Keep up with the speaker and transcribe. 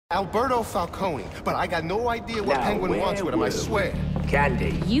Alberto Falcone, but I got no idea what Penguin wants with him, I swear.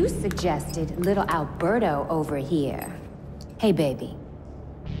 Candy. You suggested little Alberto over here. Hey, baby.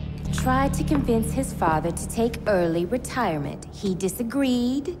 Tried to convince his father to take early retirement. He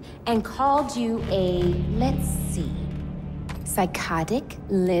disagreed and called you a, let's see, psychotic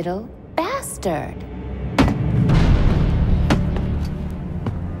little bastard.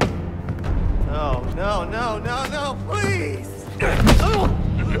 No, no, no, no, no, please!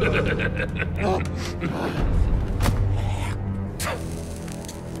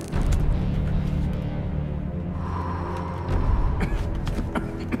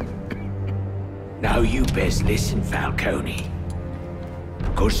 Now you best listen, Falcone.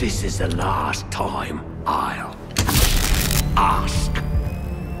 'Cause this is the last time I'll ask.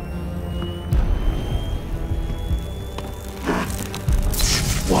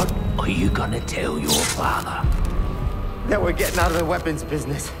 What are you gonna tell your father? That we're getting out of the weapons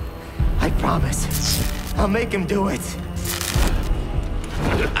business. I promise. I'll make him do it.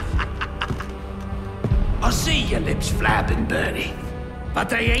 I see your lips flapping, Bernie. But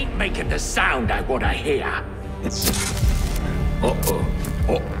they ain't making the sound I want to hear. Uh-oh.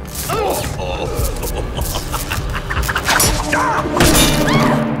 Oh.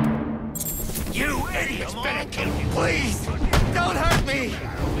 You idiots better kill me. Please! Don't hurt me!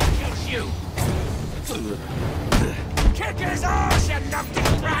 It's you. Kick his ass, you numpty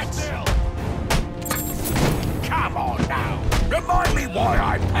brats! Come on now. Remind me why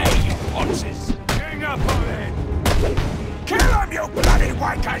I pay you onces. Hang up on it. Kill him, you bloody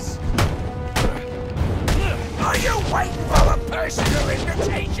wankers! Are you waiting for a personal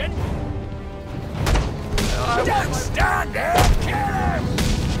invitation? Don't stand there! Kill him!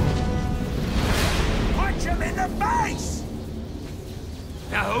 Punch him in the face!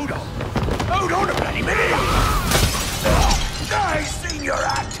 Now hold on. Hold on a bloody minute! I seen your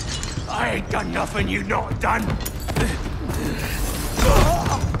act! I ain't done nothing you not done!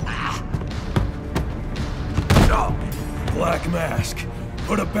 Black Mask,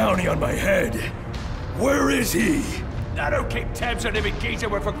 put a bounty on my head. Where is he? I don't keep tabs on every geezer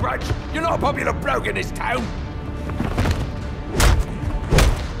with a grudge. You're not a popular bloke in this town.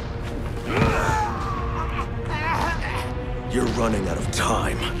 You're running out of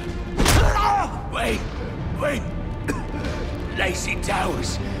time. Wait. Lacey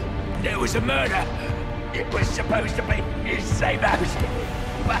Towers. There was a murder. It was supposed to be his same house.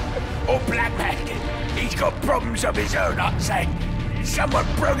 Or Black Mask. He's got problems of his own, I'd say. Someone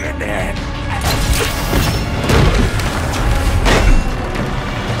broke in there.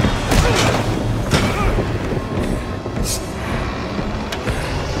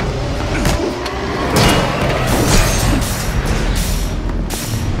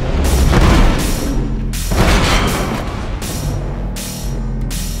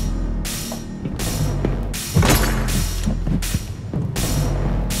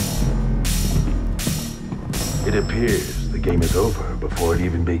 It appears the game is over before it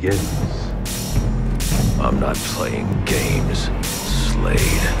even begins. I'm not playing games.